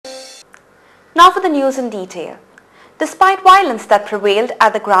Now for the news in detail. Despite violence that prevailed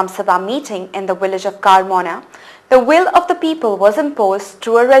at the Gram Sabha meeting in the village of Karmona, the will of the people was imposed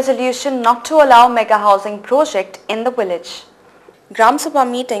through a resolution not to allow mega housing project in the village. Gram Sabha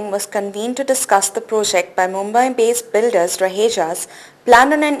meeting was convened to discuss the project by Mumbai-based builders Rahejas,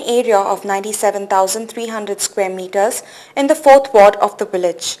 planned on an area of 97,300 square meters in the 4th ward of the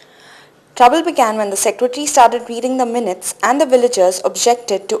village. Trouble began when the secretary started reading the minutes and the villagers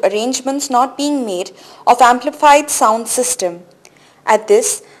objected to arrangements not being made of amplified sound system. At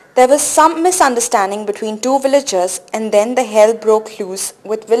this, there was some misunderstanding between two villagers and then the hell broke loose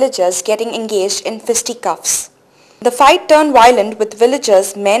with villagers getting engaged in fisticuffs. The fight turned violent with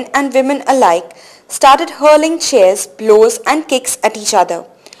villagers, men and women alike, started hurling chairs, blows and kicks at each other.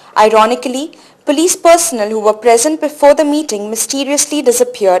 Ironically, police personnel who were present before the meeting mysteriously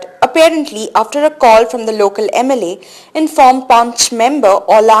disappeared, apparently after a call from the local MLA, informed Punch member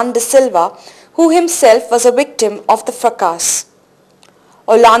Orlando Silva, who himself was a victim of the fracas.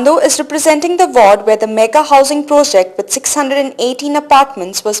 Orlando is representing the ward where the mega housing project with 618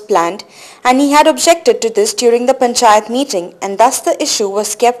 apartments was planned, and he had objected to this during the Panchayat meeting, and thus the issue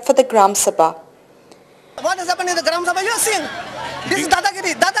was kept for the Gram Sabha. What has happened in the Gram Sabha? You have seen. This is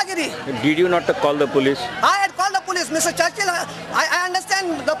Dadagiri. Did you not call the police? I had called the police. Mr. Churchill, I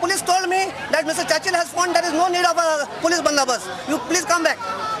understand the police told me that Mr. Churchill has found there is no need of a police bandobast. You please come back.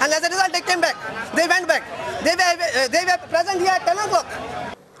 And as a result, they came back. They went back. They were present here at 10 o'clock.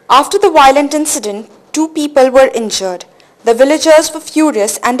 After the violent incident, 2 people were injured. The villagers were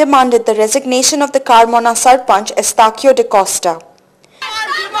furious and demanded the resignation of the Karmona Sarpanch Estacio de Costa.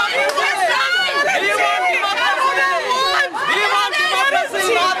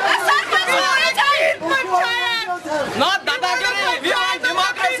 Not Dadagiri, we want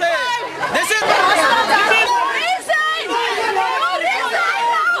democracy. This is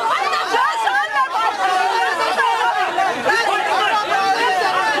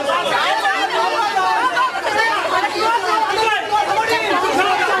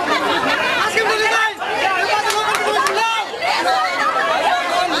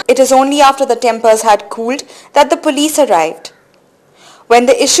It is only after the tempers had cooled that the police arrived. When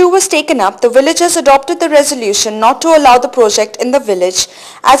the issue was taken up, the villagers adopted the resolution not to allow the project in the village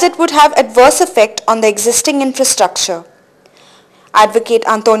as it would have adverse effect on the existing infrastructure. Advocate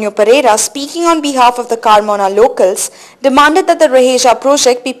Antonio Pereira, speaking on behalf of the Carmona locals, demanded that the Raheja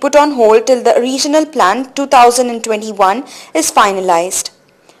project be put on hold till the regional plan 2021 is finalized.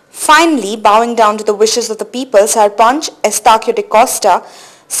 Finally, bowing down to the wishes of the people, Sarpanch Estacio de Costa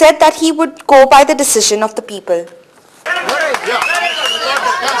said that he would go by the decision of the people.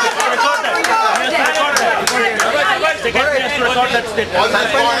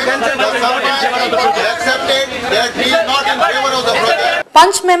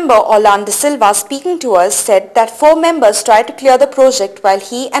 Punch member Orlando Silva, speaking to us, said that 4 members tried to clear the project while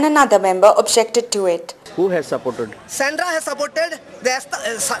he and another member objected to it. Who has supported? Sandra has supported,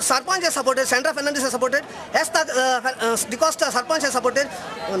 Sarpanch has supported, Sandra Fernandez has supported, De Costa Sarpanch has supported,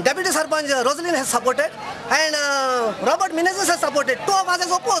 Deputy Sarpanch Rosalind has supported, and Robert Menezes has supported. 2 of us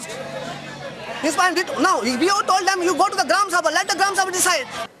has opposed. Now, we have told them, you go to the Gram Sabha, let the Gram Sabha decide.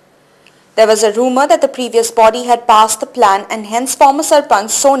 There was a rumor that the previous body had passed the plan, and hence former Sarpanch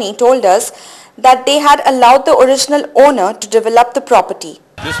Soni told us that they had allowed the original owner to develop the property.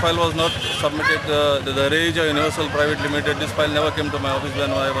 This file was not submitted to the Raheja Universal Private Limited. This file never came to my office when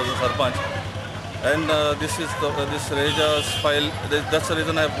I was a Sarpanch. And this Raheja's file, that's the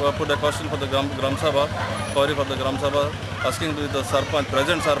reason I put a question for the Gram Sabha, query for the Gram Sabha, asking the Sarpanch,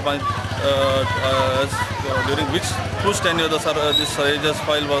 present Sarpanch, during whose tenure this Raheja's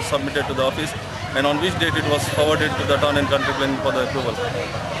file was submitted to the office and on which date it was forwarded to the town and country planning for the approval.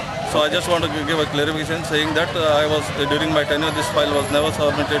 So I just want to give a clarification saying that during my tenure this file was never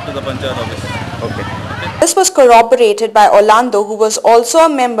submitted to the Panchayat office. Okay. This was corroborated by Orlando, who was also a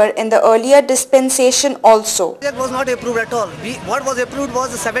member in the earlier dispensation also. It was not approved at all. What was approved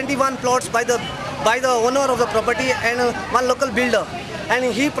was 71 plots by the owner of the property and one local builder. And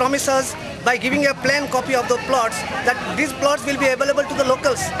he promised us by giving a plain copy of the plots that these plots will be available to the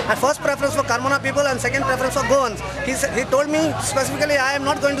locals. And first preference for Carmona people and second preference for Goans. He told me specifically, I am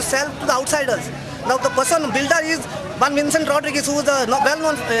not going to sell to the outsiders. Now the builder is one Vincent Rodriguez, who is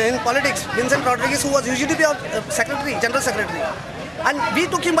well-known in politics. Vincent Rodriguez, who was UGDP secretary, general secretary. And we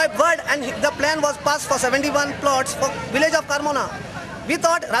took him by word, and the plan was passed for 71 plots for village of Carmona. We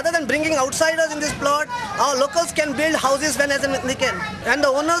thought rather than bringing outsiders in this plot, our locals can build houses whenever they can. And the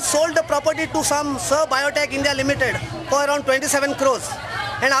owners sold the property to some Sir Biotech India Limited for around 27 crores.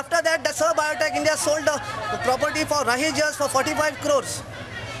 And after that, the Sir Biotech India sold the property for Rahejas for 45 crores.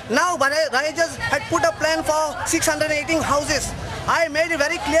 Now Rajas had put a plan for 618 houses. I made it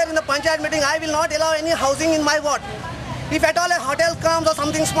very clear in the Panchayat meeting, I will not allow any housing in my ward. If at all a hotel comes or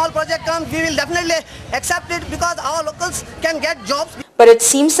something small project comes, we will definitely accept it because our locals can get jobs. But it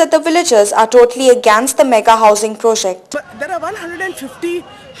seems that the villagers are totally against the mega housing project. But there are 150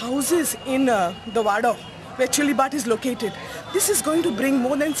 houses in the Wada where Chilibat is located. This is going to bring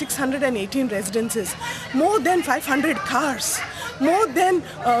more than 618 residences, more than 500 cars, more than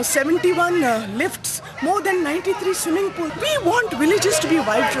 71 lifts, more than 93 swimming pools. We want villages to be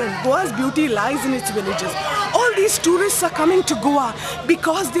vibrant. Goa's beauty lies in its villages. All these tourists are coming to Goa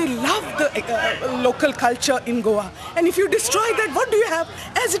because they love the local culture in Goa. And if you destroy that, what do you have?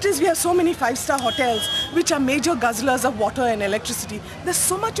 As it is, we have so many five-star hotels which are major guzzlers of water and electricity. There's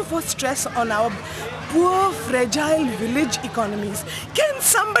so much of a stress on our poor, fragile village economies. Can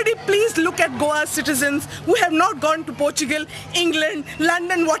somebody please look at Goa's citizens who have not gone to Portugal, England,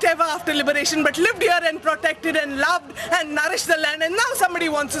 London, whatever after liberation, but lived here and protected and loved and nourished the land, and now somebody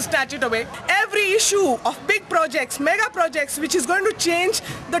wants to snatch it away. Every issue of big projects, mega projects, which is going to change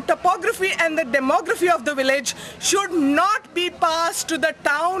the topography and the demography of the village should not be passed to the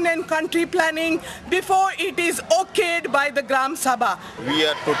town and country planning before it is okayed by the Gram Sabha. We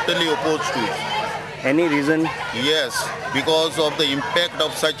are totally opposed to it. Any reason? Yes, because of the impact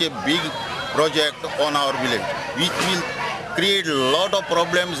of such a big project on our village, which will create a lot of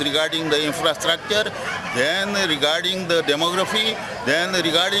problems regarding the infrastructure, then regarding the demography, then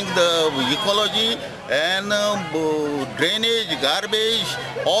regarding the ecology and drainage, garbage,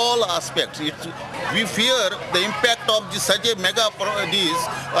 all aspects. We fear the impact of such a mega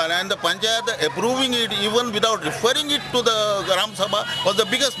and the Panchayat approving it even without referring it to the Gram Sabha was the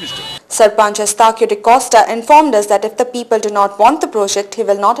biggest mistake. Sarpanch Estacio de Costa informed us that if the people do not want the project, he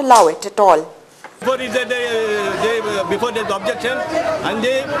will not allow it at all. Before before the objection, and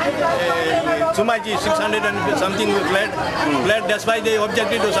they Sumaji 600 and something flat. That's why they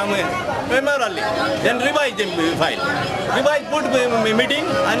objected to some memorally. Then revised the file. Revised put meeting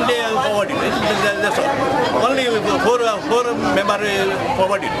and they forwarded. That's all. Only four member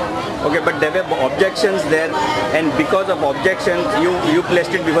forwarded. Okay, but there were objections there, and because of objections, you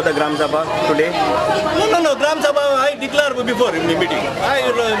placed it before the Gram Sabha today? No, Gram Sabha I declared before in the meeting.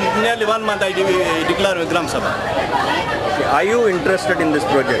 Nearly 1 month I declared Gram Sabha. Okay. Are you interested in this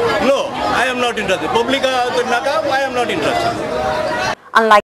project? No, I am not interested. Publica Naka, I am not interested. Unlike